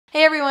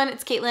everyone,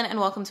 it's Caitlin and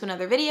welcome to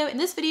another video. In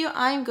this video,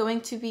 I'm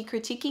going to be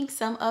critiquing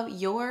some of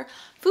your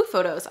food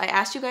photos. I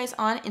asked you guys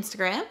on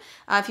Instagram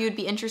if you would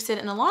be interested,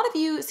 and a lot of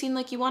you seemed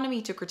like you wanted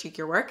me to critique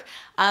your work.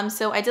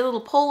 So I did a little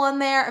poll on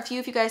there. A few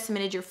of you guys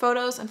submitted your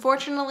photos.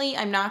 Unfortunately,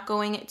 I'm not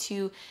going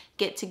to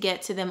get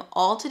to them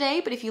all today,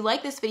 but if you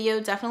like this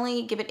video,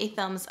 definitely give it a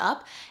thumbs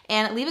up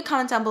and leave a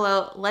comment down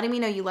below letting me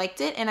know you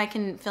liked it and I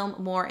can film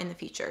more in the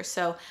future.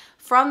 So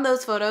from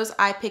those photos,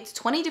 I picked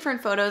 20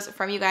 different photos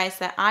from you guys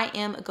that I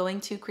am going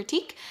to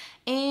critique.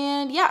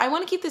 And yeah, I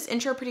want to keep this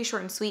intro pretty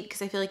short and sweet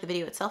because I feel like the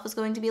video itself is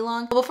going to be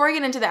long. But before I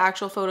get into the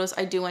actual photos,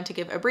 I do want to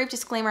give a brief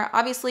disclaimer.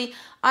 Obviously,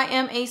 I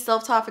am a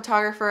self-taught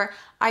photographer.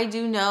 I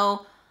do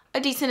know a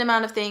decent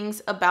amount of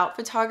things about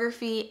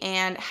photography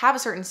and have a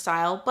certain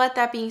style, but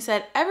that being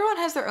said, everyone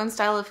has their own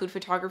style of food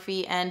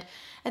photography, and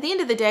at the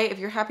end of the day, if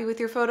you're happy with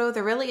your photo,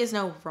 there really is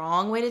no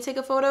wrong way to take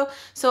a photo.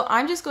 So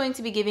I'm just going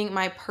to be giving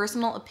my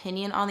personal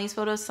opinion on these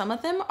photos. Some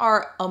of them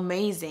are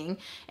amazing,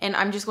 and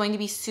I'm just going to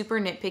be super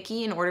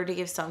nitpicky in order to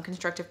give some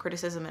constructive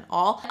criticism at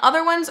all.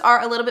 Other ones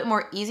are a little bit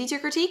more easy to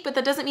critique, but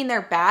that doesn't mean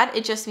they're bad.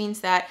 It just means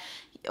that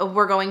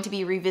we're going to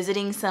be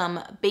revisiting some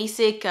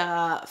basic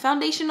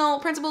foundational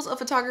principles of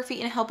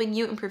photography and helping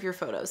you improve your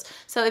photos.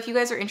 So if you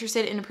guys are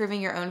interested in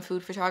improving your own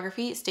food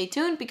photography, stay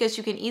tuned because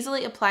you can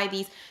easily apply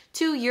these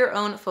to your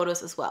own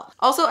photos as well.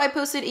 Also, I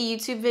posted a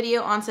YouTube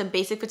video on some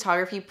basic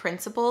photography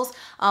principles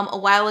a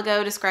while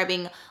ago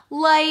describing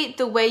light,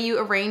 the way you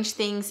arrange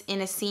things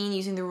in a scene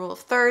using the rule of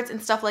thirds and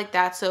stuff like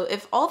that. So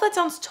if all that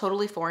sounds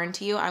totally foreign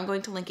to you, I'm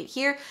going to link it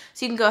here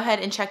so you can go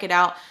ahead and check it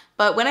out.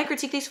 But when I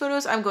critique these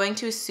photos, I'm going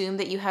to assume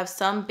that you have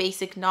some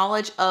basic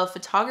knowledge of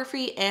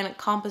photography and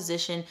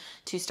composition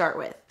to start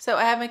with. So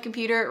I have my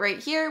computer right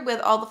here with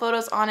all the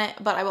photos on it,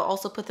 but I will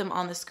also put them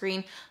on the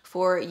screen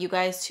for you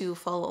guys to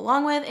follow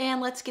along with,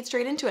 and let's get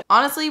straight into it.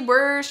 Honestly,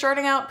 we're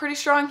starting out pretty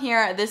strong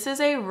here. This is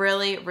a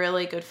really,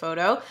 really good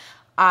photo.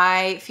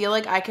 I feel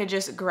like I could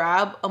just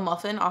grab a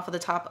muffin off of the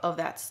top of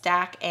that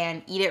stack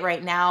and eat it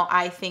right now.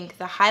 I think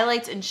the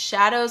highlights and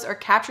shadows are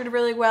captured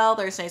really well.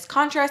 There's nice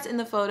contrast in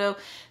the photo.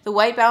 The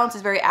white balance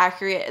is very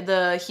accurate.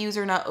 The hues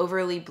are not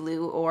overly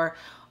blue or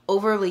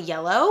overly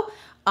yellow.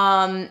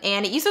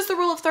 And it uses the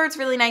rule of thirds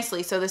really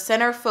nicely. So the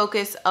center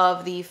focus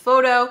of the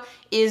photo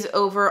is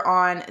over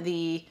on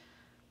the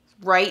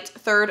right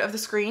third of the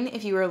screen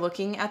if you are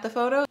looking at the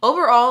photo.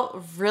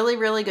 Overall, really,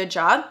 really good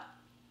job.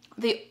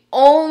 The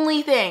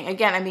only thing,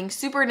 again, I'm being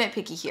super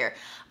nitpicky here,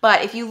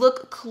 but if you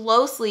look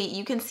closely,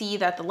 you can see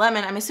that the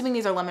lemon, I'm assuming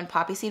these are lemon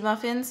poppy seed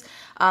muffins,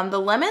 the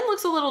lemon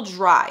looks a little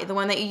dry, the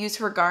one that you use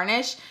for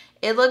garnish.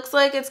 It looks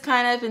like it's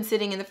kind of been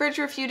sitting in the fridge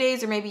for a few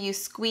days, or maybe you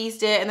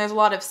squeezed it and there's a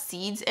lot of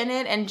seeds in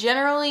it. And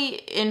generally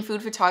in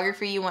food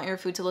photography, you want your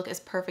food to look as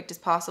perfect as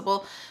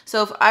possible.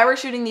 So if I were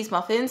shooting these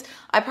muffins,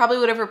 I probably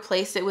would have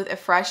replaced it with a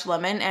fresh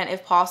lemon and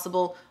if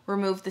possible,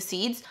 remove the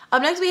seeds.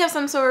 Up next, we have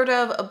some sort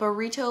of a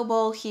burrito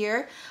bowl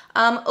here.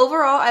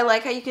 Overall, I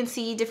like how you can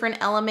see different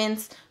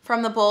elements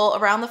from the bowl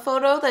around the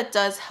photo. That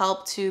does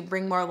help to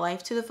bring more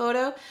life to the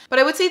photo. But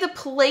I would say the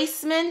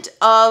placement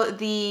of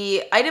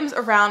the items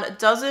around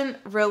doesn't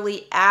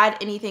really add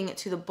anything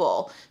to the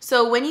bowl.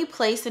 So when you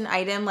place an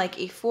item like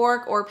a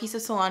fork or a piece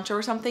of cilantro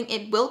or something,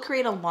 it will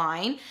create a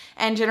line.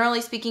 And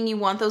generally speaking, you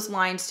want those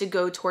lines to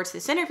go towards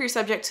the center of your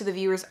subject so the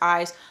viewer's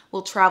eyes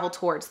will travel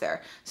towards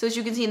there. So as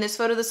you can see in this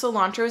photo, the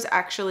cilantro is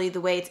actually,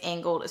 the way it's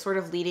angled, is sort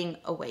of leading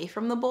away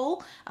from the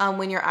bowl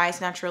when your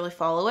eyes naturally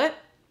follow it.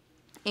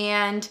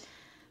 And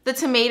the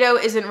tomato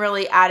isn't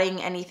really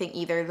adding anything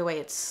either, the way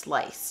it's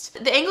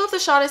sliced. The angle of the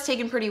shot is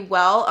taken pretty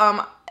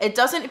well. It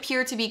doesn't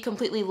appear to be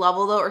completely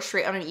level though, or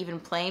straight on an even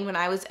plane. When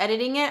I was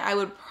editing it, I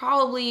would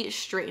probably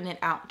straighten it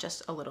out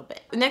just a little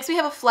bit. Next, we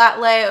have a flat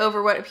lay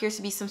over what appears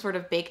to be some sort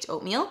of baked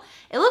oatmeal.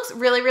 It looks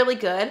really, really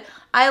good.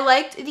 I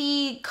liked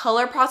the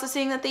color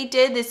processing that they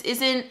did. This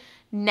isn't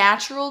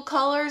natural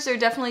colors. There's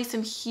definitely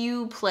some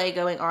hue play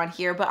going on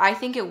here, but I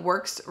think it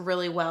works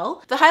really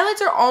well. The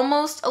highlights are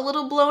almost a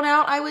little blown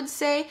out, I would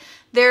say.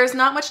 There's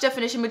not much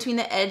definition between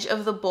the edge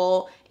of the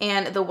bowl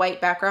and the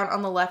white background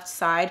on the left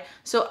side.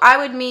 So I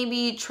would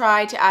maybe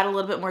try to add a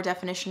little bit more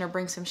definition or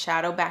bring some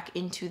shadow back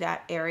into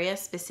that area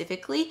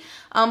specifically.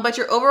 But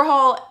your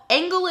overall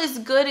angle is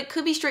good. It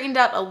could be straightened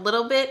out a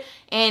little bit.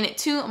 And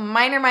two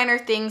minor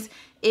things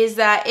is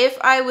that if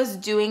I was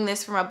doing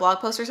this for my blog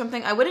post or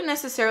something, I wouldn't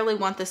necessarily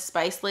want the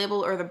spice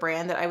label or the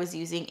brand that I was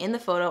using in the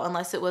photo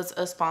unless it was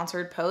a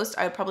sponsored post.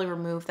 I would probably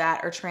remove that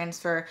or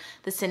transfer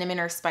the cinnamon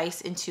or spice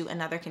into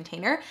another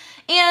container.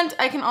 And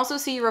I can also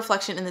see your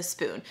reflection in the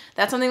spoon.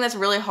 That's something that's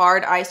really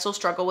hard. I still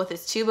struggle with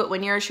this too, but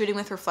when you're shooting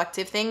with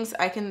reflective things,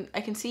 I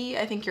can see,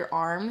 I think, your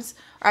arms.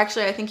 Or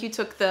actually, I think you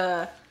took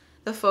the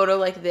photo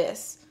like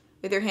this,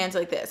 with your hands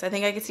like this. I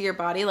think I can see your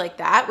body like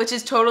that, which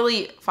is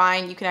totally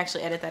fine. You can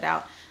actually edit that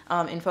out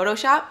in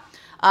Photoshop,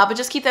 but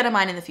just keep that in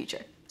mind in the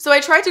future. So I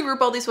tried to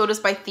group all these photos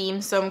by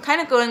theme, so I'm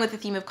kind of going with the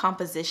theme of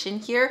composition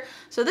here.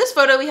 So this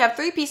photo, we have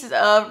 3 pieces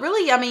of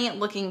really yummy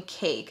looking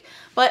cake,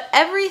 but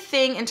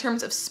everything in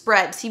terms of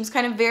spread seems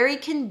kind of very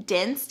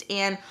condensed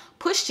and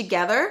pushed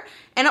together,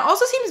 and it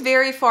also seems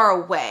very far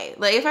away.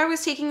 Like if I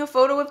was taking a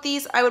photo of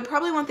these, I would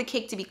probably want the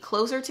cake to be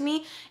closer to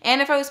me,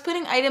 and if I was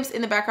putting items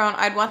in the background,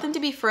 I'd want them to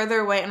be further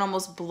away and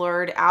almost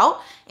blurred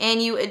out,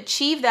 and you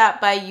achieve that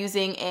by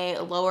using a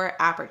lower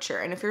aperture.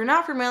 And if you're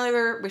not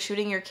familiar with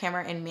shooting your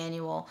camera in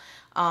manual,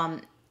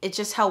 it's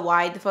just how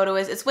wide the photo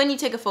is. It's when you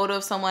take a photo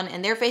of someone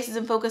and their face is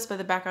in focus but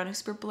the background is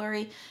super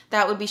blurry.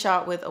 That would be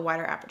shot with a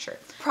wider aperture.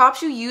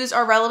 Props you use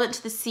are relevant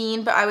to the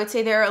scene, but I would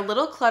say they're a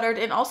little cluttered,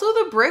 and also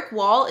the brick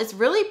wall is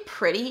really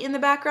pretty in the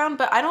background,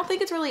 but I don't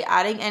think it's really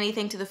adding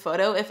anything to the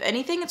photo. If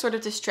anything, it's sort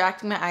of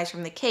distracting my eyes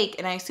from the cake,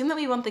 and I assume that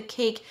we want the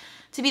cake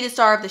to be the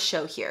star of the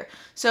show here.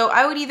 So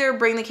I would either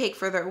bring the cake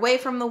further away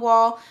from the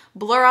wall,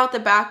 blur out the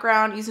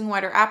background using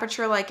wider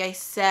aperture like I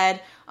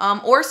said,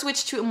 or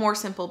switch to a more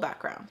simple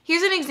background.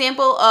 Here's an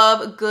example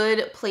of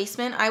good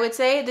placement, I would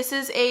say. This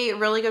is a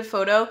really good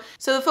photo.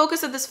 So the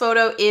focus of this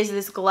photo is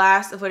this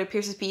glass of what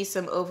appears to be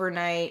some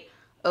overnight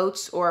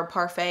oats or a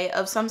parfait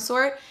of some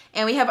sort.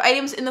 And we have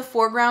items in the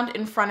foreground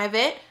in front of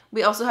it.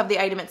 We also have the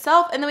item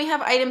itself, and then we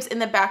have items in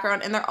the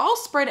background, and they're all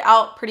spread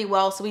out pretty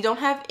well, so we don't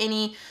have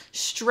any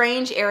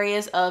strange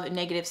areas of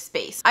negative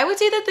space. I would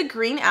say that the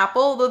green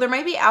apple, though there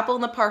might be apple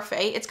in the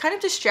parfait, it's kind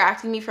of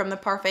distracting me from the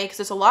parfait because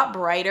it's a lot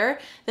brighter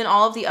than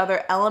all of the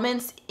other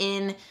elements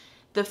in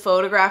the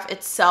photograph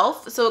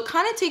itself. So it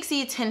kind of takes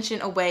the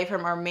attention away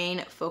from our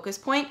main focus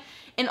point.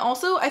 And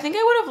also, I think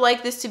I would have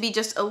liked this to be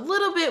just a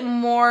little bit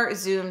more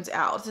zoomed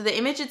out. So the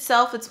image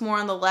itself, it's more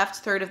on the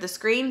left third of the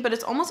screen, but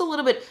it's almost a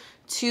little bit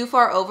too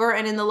far over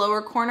and in the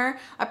lower corner.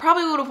 I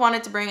probably would have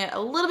wanted to bring it a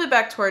little bit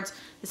back towards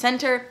the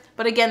center,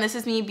 but again, this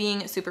is me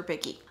being super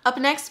picky. Up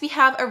next, we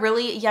have a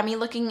really yummy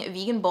looking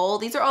vegan bowl.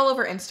 These are all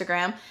over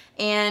Instagram,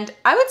 and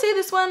I would say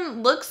this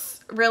one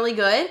looks really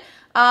good.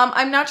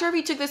 I'm not sure if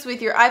you took this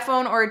with your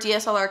iPhone or a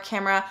DSLR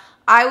camera.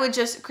 I would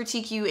just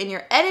critique you in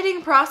your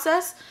editing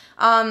process.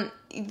 I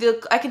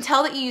can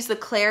tell that you used the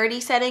clarity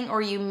setting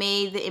or you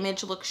made the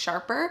image look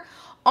sharper,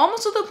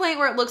 almost to the point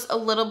where it looks a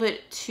little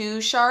bit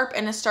too sharp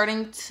and is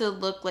starting to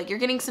look like you're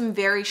getting some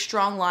very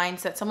strong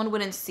lines that someone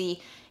wouldn't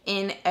see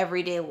in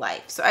everyday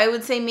life. So I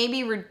would say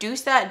maybe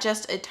reduce that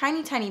just a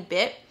tiny, tiny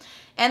bit.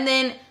 And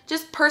then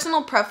just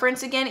personal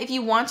preference again, if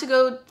you want to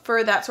go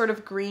for that sort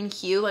of green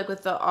hue, like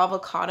with the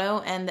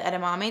avocado and the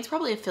edamame, it's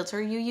probably a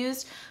filter you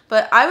used,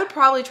 but I would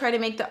probably try to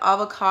make the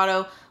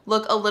avocado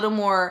look a little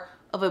more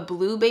of a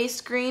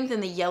blue-based green than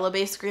the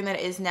yellow-based green that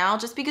it is now,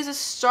 just because it's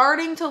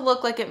starting to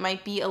look like it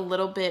might be a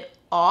little bit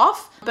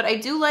off. But I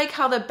do like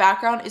how the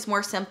background is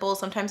more simple.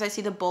 Sometimes I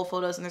see the bowl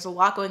photos and there's a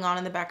lot going on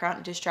in the background.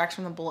 It distracts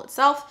from the bowl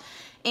itself.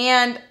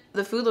 And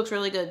the food looks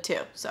really good too.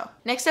 So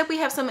next up we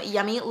have some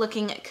yummy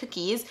looking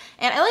cookies.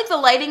 And I like the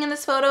lighting in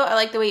this photo. I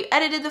like the way you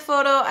edited the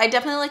photo. I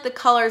definitely like the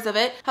colors of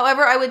it.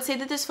 However, I would say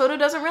that this photo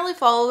doesn't really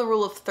follow the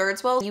rule of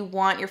thirds well. You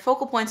want your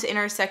focal points to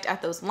intersect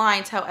at those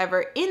lines.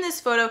 However, in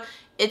this photo,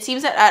 it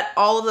seems that at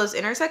all of those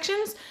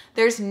intersections,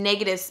 there's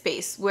negative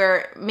space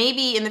where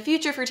maybe in the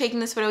future, if you're taking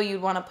this photo,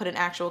 you'd want to put an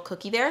actual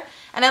cookie there.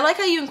 And I like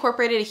how you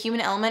incorporated a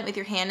human element with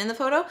your hand in the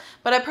photo,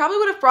 but I probably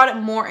would have brought it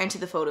more into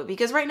the photo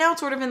because right now it's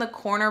sort of in the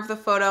corner of the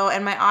photo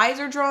and my eyes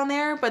are drawn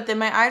there, but then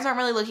my eyes aren't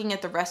really looking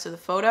at the rest of the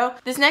photo.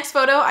 This next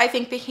photo, I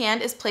think the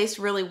hand is placed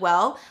really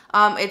well.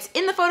 It's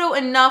in the photo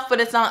enough,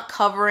 but it's not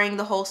covering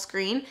the whole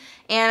screen.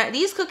 And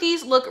these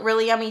cookies look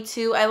really yummy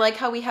too. I like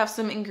how we have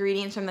some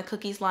ingredients from the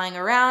cookies lying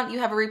around. You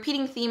have a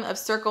repeating theme of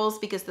circles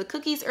because the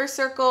cookies are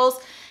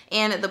circles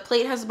and the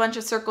plate has a bunch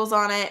of circles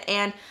on it,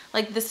 and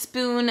like the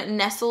spoon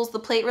nestles the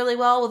plate really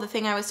well with the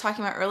thing I was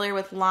talking about earlier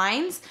with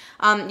lines.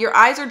 Your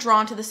eyes are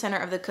drawn to the center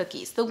of the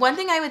cookies. The one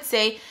thing I would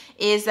say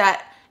is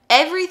that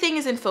everything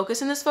is in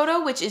focus in this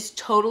photo, which is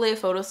totally a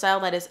photo style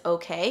that is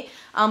okay.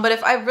 But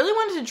if I really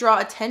wanted to draw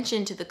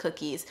attention to the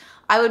cookies,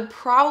 I would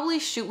probably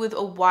shoot with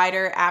a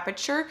wider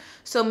aperture.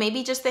 So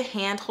maybe just the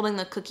hand holding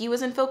the cookie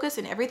was in focus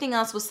and everything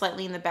else was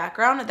slightly in the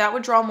background. That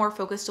would draw more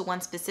focus to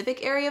one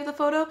specific area of the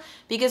photo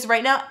because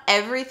right now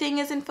everything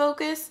is in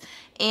focus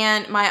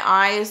and my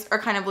eyes are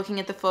kind of looking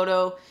at the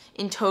photo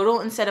in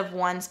total instead of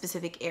one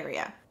specific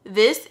area.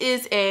 This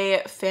is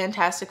a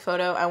fantastic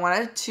photo. I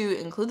wanted to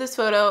include this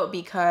photo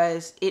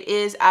because it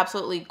is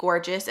absolutely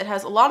gorgeous. It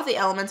has a lot of the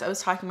elements I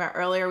was talking about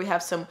earlier. We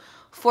have some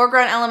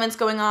foreground elements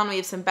going on. We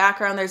have some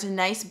background. There's a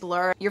nice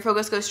blur. Your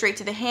focus goes straight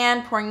to the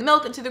hand, pouring the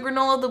milk into the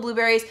granola, the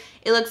blueberries.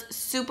 It looks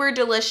super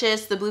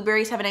delicious. The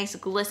blueberries have a nice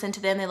glisten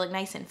to them. They look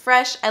nice and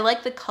fresh. I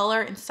like the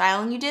color and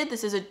styling you did.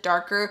 This is a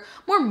darker,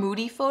 more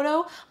moody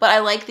photo, but I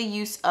like the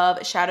use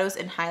of shadows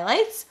and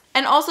highlights.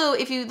 And also,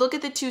 if you look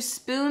at the two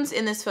spoons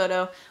in this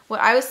photo,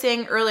 what I was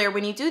saying earlier,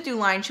 when you do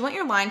lines, you want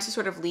your lines to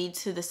sort of lead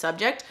to the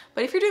subject,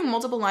 but if you're doing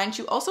multiple lines,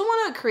 you also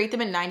want to create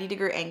them at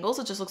 90-degree angles.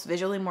 It just looks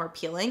visually more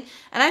appealing.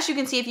 And as you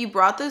can see, if you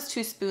brought those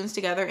two spoons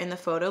together in the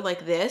photo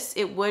like this,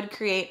 it would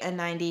create a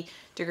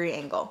 90-degree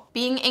angle.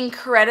 Being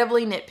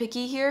incredibly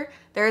nitpicky here,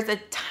 there's a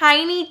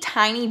tiny,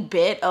 tiny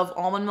bit of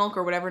almond milk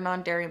or whatever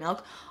non-dairy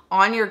milk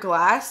on your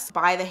glass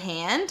by the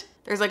hand,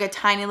 there's like a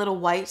tiny little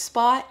white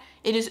spot.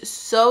 It is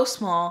so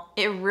small.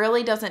 It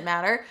really doesn't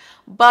matter,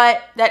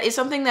 but that is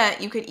something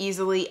that you could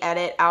easily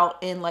edit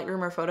out in Lightroom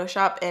or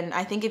Photoshop. And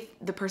I think if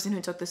the person who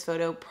took this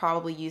photo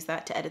probably used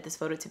that to edit this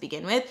photo to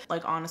begin with,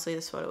 like honestly,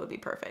 this photo would be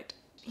perfect.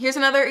 Here's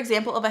another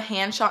example of a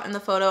hand shot in the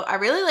photo. I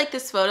really like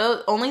this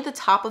photo. Only the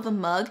top of the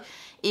mug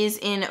is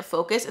in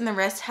focus and the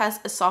rest has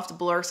a soft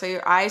blur, so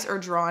your eyes are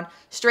drawn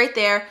straight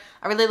there.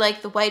 I really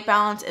like the white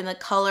balance and the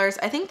colors.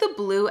 I think the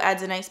blue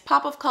adds a nice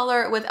pop of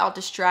color without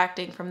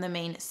distracting from the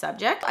main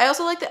subject. I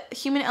also like the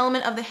human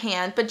element of the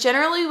hand, but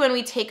generally when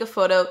we take a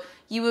photo,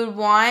 you would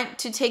want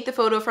to take the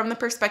photo from the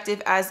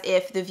perspective as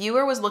if the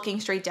viewer was looking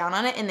straight down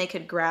on it and they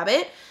could grab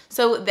it.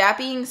 So that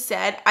being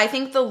said, I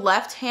think the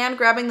left hand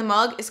grabbing the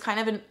mug is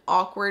kind of an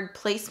awkward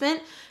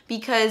placement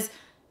because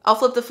I'll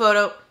flip the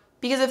photo.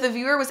 Because if the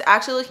viewer was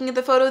actually looking at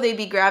the photo, they'd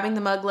be grabbing the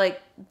mug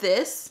like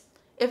this,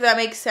 if that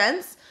makes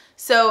sense.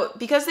 So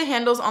because the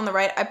handle's on the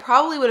right, I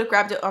probably would have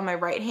grabbed it on my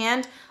right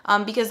hand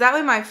because that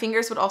way my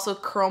fingers would also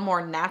curl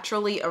more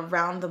naturally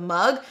around the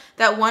mug.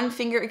 That one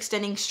finger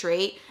extending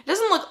straight. It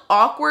doesn't look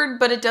awkward,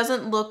 but it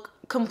doesn't look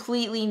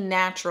completely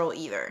natural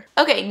either.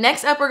 Okay,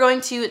 next up we're going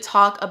to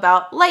talk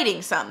about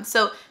lighting some.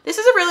 So this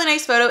is a really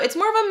nice photo. It's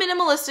more of a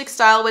minimalistic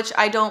style, which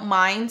I don't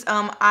mind.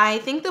 I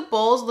think the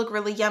bowls look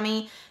really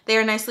yummy. They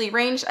are nicely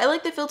arranged. I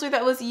like the filter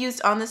that was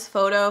used on this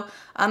photo.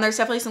 There's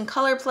definitely some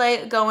color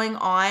play going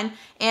on,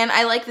 and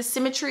I like the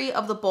symmetry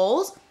of the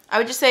bowls. I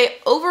would just say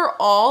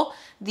overall,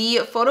 the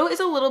photo is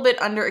a little bit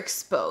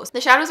underexposed. The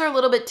shadows are a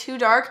little bit too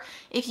dark.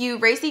 If you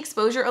raise the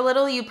exposure a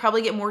little, you'd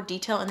probably get more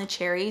detail in the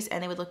cherries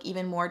and they would look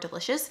even more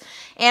delicious.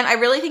 And I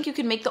really think you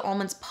can make the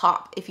almonds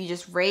pop if you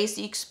just raise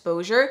the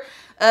exposure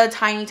a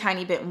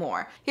tiny bit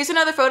more. Here's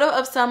another photo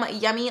of some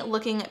yummy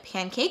looking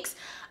pancakes.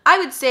 I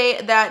would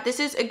say that this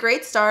is a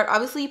great start.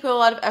 Obviously, you put a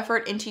lot of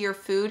effort into your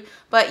food,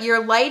 but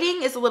your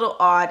lighting is a little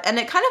odd, and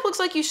it kind of looks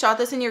like you shot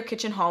this in your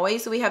kitchen hallway.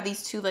 So we have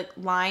these two like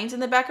lines in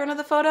the background of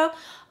the photo.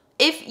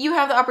 If you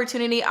have the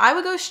opportunity, I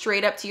would go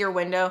straight up to your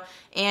window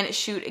and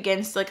shoot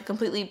against like a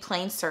completely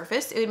plain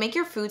surface. It would make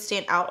your food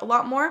stand out a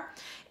lot more.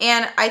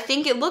 And I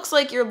think it looks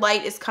like your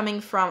light is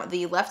coming from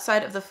the left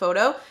side of the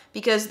photo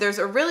because there's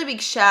a really big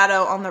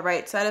shadow on the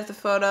right side of the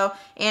photo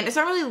and it's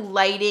not really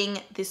lighting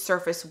the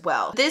surface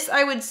well. This,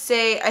 I would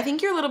say, I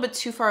think you're a little bit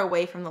too far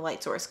away from the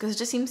light source because it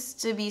just seems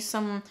to be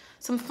some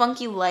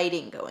funky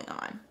lighting going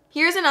on.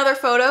 Here's another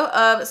photo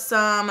of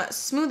some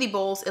smoothie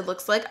bowls, it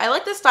looks like. I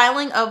like the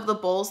styling of the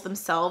bowls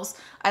themselves.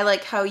 I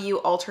like how you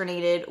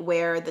alternated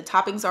where the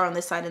toppings are on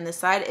this side and this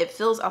side. It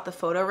fills out the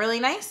photo really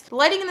nice. The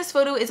lighting in this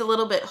photo is a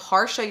little bit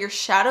harsh, so your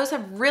shadows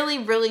have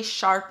really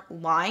sharp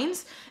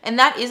lines, and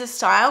that is a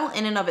style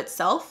in and of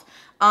itself.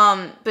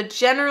 But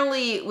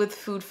generally with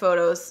food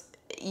photos,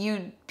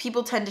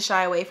 people tend to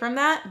shy away from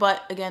that,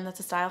 but again, that's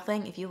a style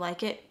thing. If you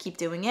like it, keep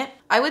doing it.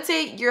 I would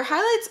say your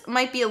highlights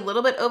might be a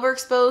little bit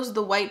overexposed.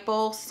 The white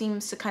bowl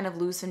seems to kind of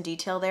lose some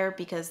detail there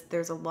because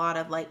there's a lot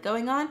of light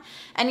going on,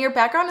 and your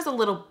background is a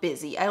little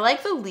busy. I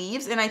like the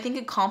leaves, and I think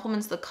it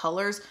complements the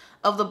colors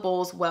of the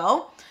bowls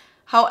well.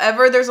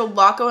 However, there's a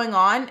lot going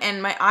on,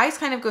 and my eyes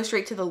kind of go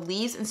straight to the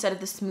leaves instead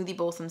of the smoothie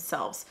bowls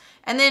themselves.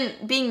 And then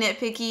being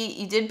nitpicky,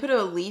 you did put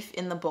a leaf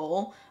in the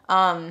bowl.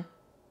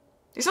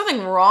 There's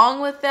nothing wrong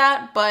with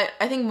that, but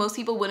I think most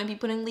people wouldn't be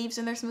putting leaves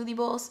in their smoothie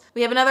bowls.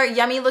 We have another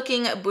yummy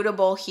looking Buddha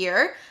bowl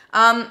here.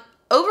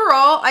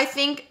 Overall, I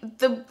think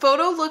the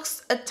photo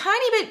looks a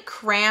tiny bit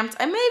cramped.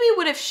 I maybe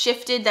would have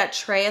shifted that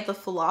tray of the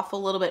falafel a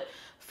little bit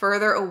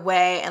further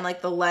away and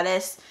like the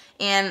lettuce.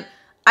 And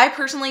I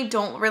personally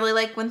don't really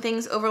like when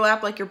things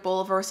overlap, like your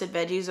bowl of roasted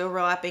veggies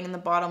overlapping in the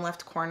bottom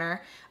left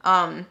corner.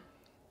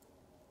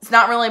 It's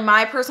not really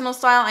my personal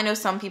style. I know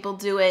some people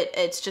do it.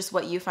 It's just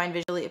what you find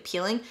visually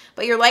appealing.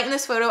 But your light in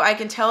this photo, I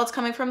can tell it's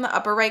coming from the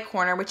upper right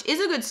corner, which is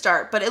a good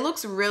start, but it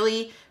looks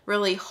really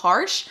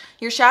harsh.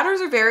 Your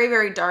shadows are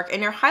very dark, and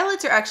your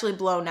highlights are actually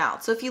blown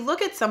out. So if you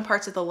look at some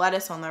parts of the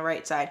lettuce on the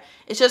right side,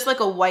 it's just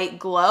like a white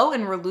glow,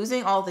 and we're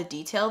losing all the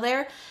detail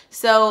there.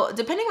 So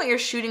depending what you're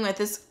shooting with,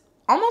 this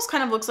almost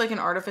kind of looks like an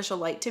artificial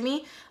light to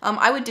me.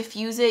 I would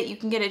diffuse it. You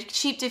can get a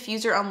cheap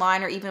diffuser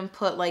online or even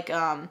put like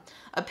a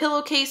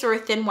pillowcase or a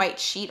thin white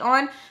sheet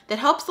on that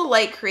helps the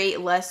light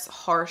create less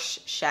harsh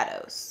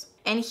shadows.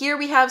 And here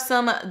we have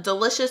some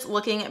delicious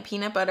looking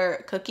peanut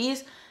butter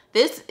cookies.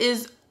 This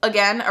is,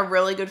 again, a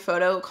really good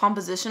photo.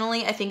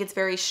 Compositionally, I think it's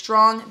very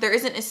strong. There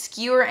isn't a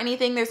skew or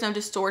anything. There's no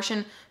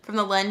distortion from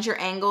the lens. Your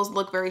angles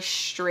look very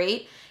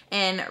straight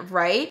and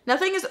right.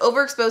 Nothing is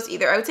overexposed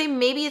either. I would say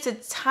maybe it's a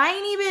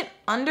tiny bit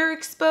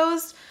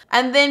underexposed.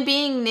 And then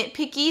being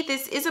nitpicky,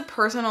 this is a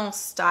personal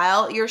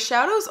style. Your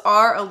shadows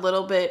are a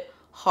little bit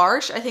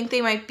harsh. I think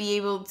they might be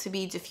able to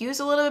be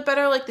diffused a little bit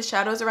better, like the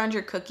shadows around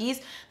your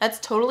cookies. That's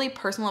totally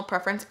personal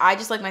preference. I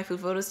just like my food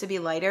photos to be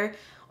lighter.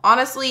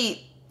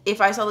 Honestly, if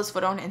I saw this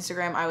photo on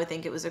Instagram, I would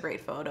think it was a great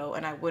photo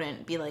and I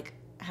wouldn't be like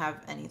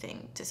have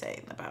anything to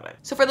say about it.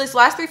 So for these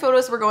last 3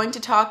 photos, we're going to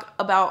talk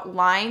about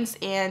lines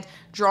and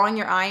drawing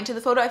your eye into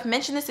the photo. I've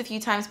mentioned this a few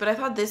times, but I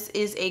thought this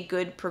is a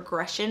good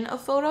progression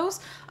of photos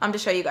to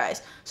show you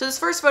guys. So this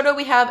first photo,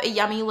 we have a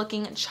yummy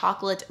looking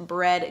chocolate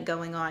bread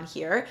going on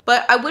here,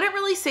 but I wouldn't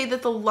really say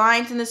that the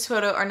lines in this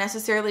photo are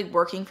necessarily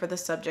working for the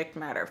subject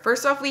matter.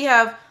 First off, we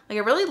have like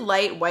a really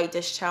light white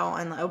dish towel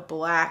and a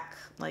black,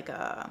 like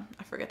I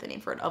forget the name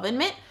for it, oven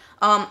mitt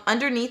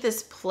underneath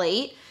this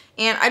plate.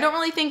 And I don't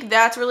really think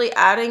that's really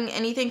adding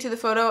anything to the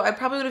photo. I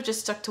probably would have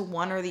just stuck to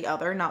one or the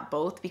other, not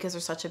both, because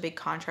there's such a big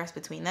contrast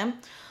between them.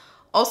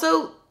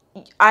 Also,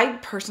 I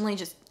personally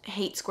just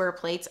hate square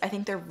plates. I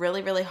think they're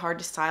really, really hard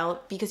to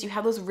style because you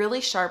have those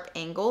really sharp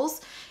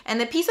angles, and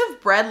the piece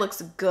of bread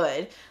looks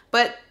good,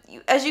 but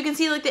as you can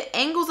see, like the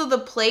angles of the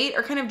plate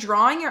are kind of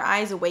drawing your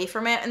eyes away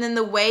from it, and then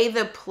the way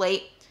the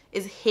plate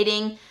is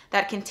hitting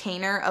that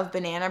container of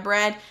banana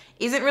bread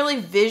isn't really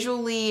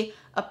visually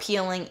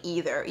appealing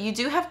either. You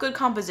do have good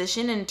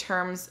composition in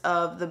terms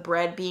of the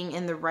bread being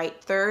in the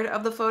right third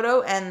of the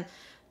photo and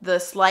the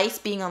slice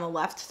being on the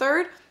left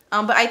third.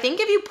 But I think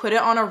if you put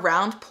it on a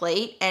round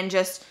plate and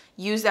just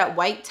use that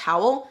white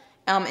towel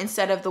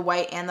instead of the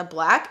white and the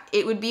black,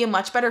 it would be a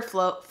much better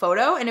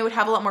photo and it would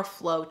have a lot more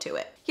flow to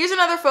it. Here's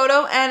another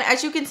photo, and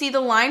as you can see, the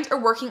lines are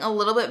working a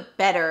little bit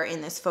better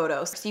in this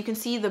photo. So you can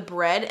see the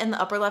bread in the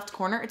upper left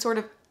corner, it's sort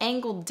of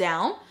angled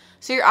down.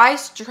 So your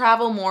eyes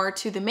travel more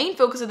to the main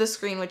focus of the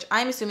screen, which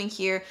I'm assuming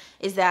here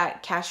is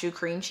that cashew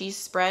cream cheese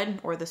spread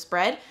or the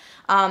spread.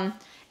 And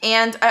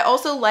I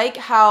also like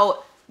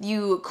how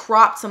you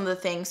crop some of the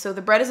things. So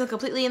the bread isn't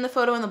completely in the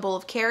photo and the bowl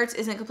of carrots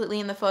isn't completely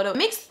in the photo. It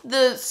makes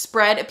the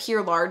spread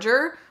appear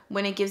larger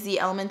when it gives the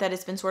element that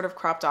it's been sort of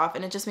cropped off,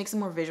 and it just makes it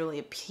more visually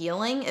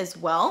appealing as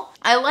well.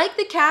 I like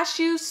the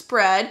cashew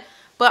spread,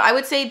 but I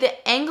would say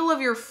the angle of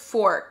your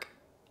fork,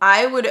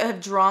 I would have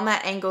drawn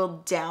that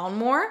angle down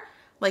more,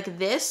 like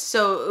this,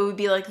 so it would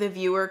be like the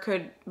viewer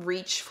could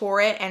reach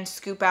for it and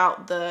scoop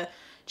out the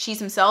cheese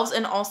themselves,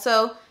 and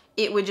also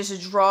it would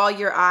just draw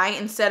your eye,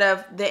 instead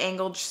of the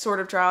angle sort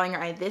of drawing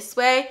your eye this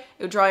way,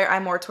 it would draw your eye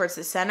more towards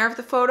the center of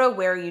the photo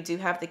where you do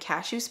have the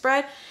cashew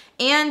spread.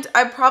 And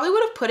I probably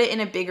would have put it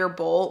in a bigger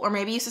bowl, or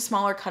maybe use a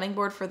smaller cutting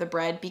board for the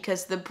bread,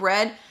 because the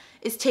bread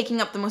is taking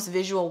up the most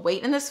visual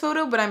weight in this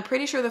photo, but I'm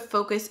pretty sure the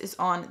focus is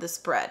on the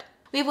spread.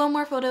 We have one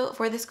more photo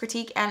for this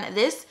critique, and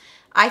this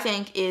I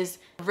think is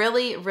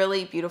really,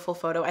 really beautiful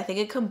photo. I think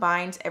it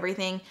combines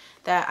everything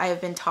that I have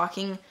been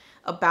talking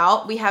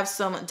about. We have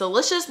some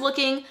delicious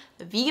looking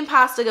vegan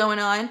pasta going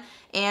on,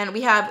 and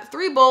we have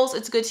 3 bowls.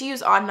 It's good to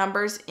use odd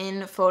numbers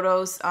in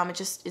photos. It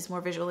just is more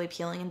visually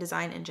appealing in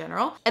design in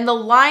general. And the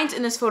lines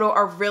in this photo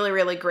are really,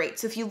 really great.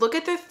 So if you look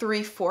at the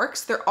 3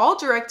 forks, they're all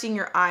directing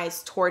your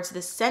eyes towards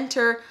the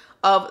center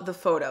of the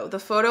photo. The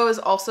photo is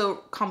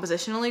also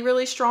compositionally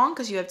really strong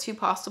because you have 2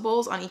 pasta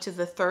bowls on each of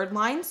the third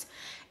lines.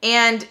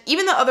 And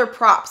even the other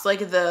props,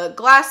 like the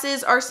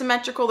glasses, are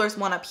symmetrical. There's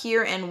one up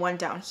here and one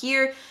down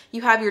here.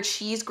 You have your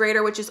cheese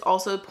grater, which is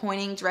also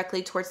pointing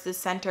directly towards the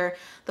center.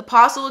 The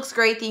pasta looks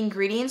great. The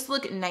ingredients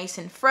look nice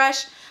and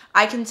fresh.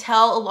 I can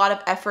tell a lot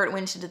of effort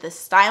went into the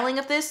styling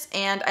of this,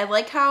 and I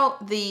like how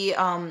the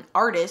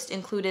artist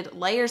included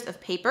layers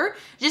of paper.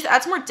 It just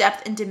adds more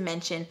depth and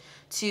dimension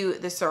to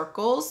the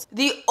circles.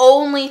 The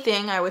only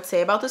thing I would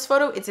say about this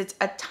photo is it's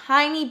a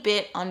tiny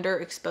bit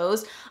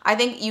underexposed. I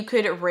think you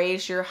could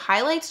raise your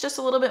highlights just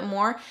a little bit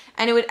more,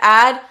 and it would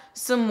add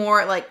some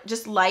more like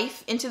just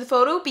life into the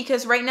photo,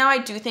 because right now I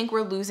do think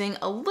we're losing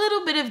a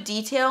little bit of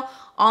detail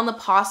on the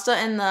pasta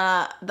and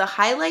the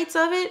highlights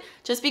of it,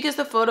 just because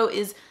the photo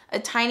is a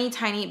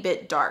tiny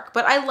bit dark.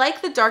 But I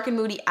like the dark and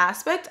moody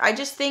aspect. I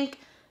just think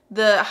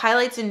the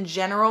highlights in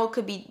general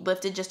could be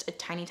lifted just a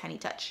tiny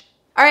touch.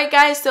 All right,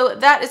 guys, so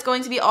that is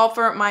going to be all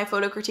for my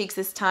photo critiques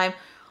this time.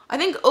 I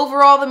think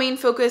overall the main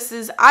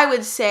focuses, I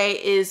would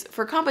say, is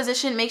for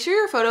composition, make sure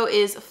your photo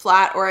is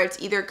flat, or it's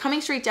either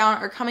coming straight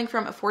down or coming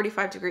from a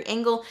 45-degree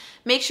angle.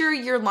 Make sure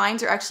your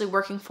lines are actually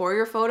working for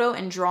your photo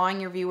and drawing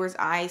your viewer's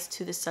eyes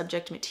to the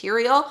subject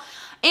material.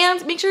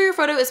 And make sure your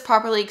photo is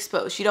properly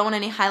exposed. You don't want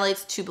any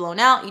highlights too blown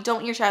out. You don't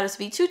want your shadows to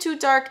be too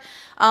dark,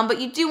 but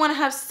you do want to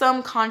have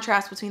some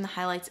contrast between the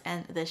highlights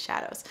and the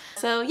shadows.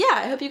 So yeah,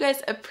 I hope you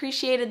guys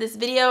appreciated this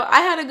video.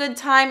 I had a good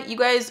time. You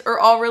guys are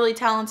all really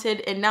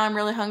talented, and now I'm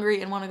really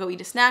hungry and want to go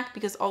eat a snack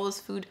because all those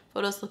food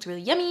photos looked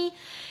really yummy.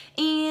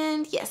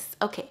 And yes,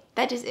 okay,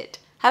 that is it.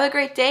 Have a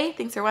great day.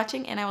 Thanks for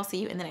watching, and I will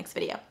see you in the next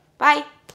video. Bye!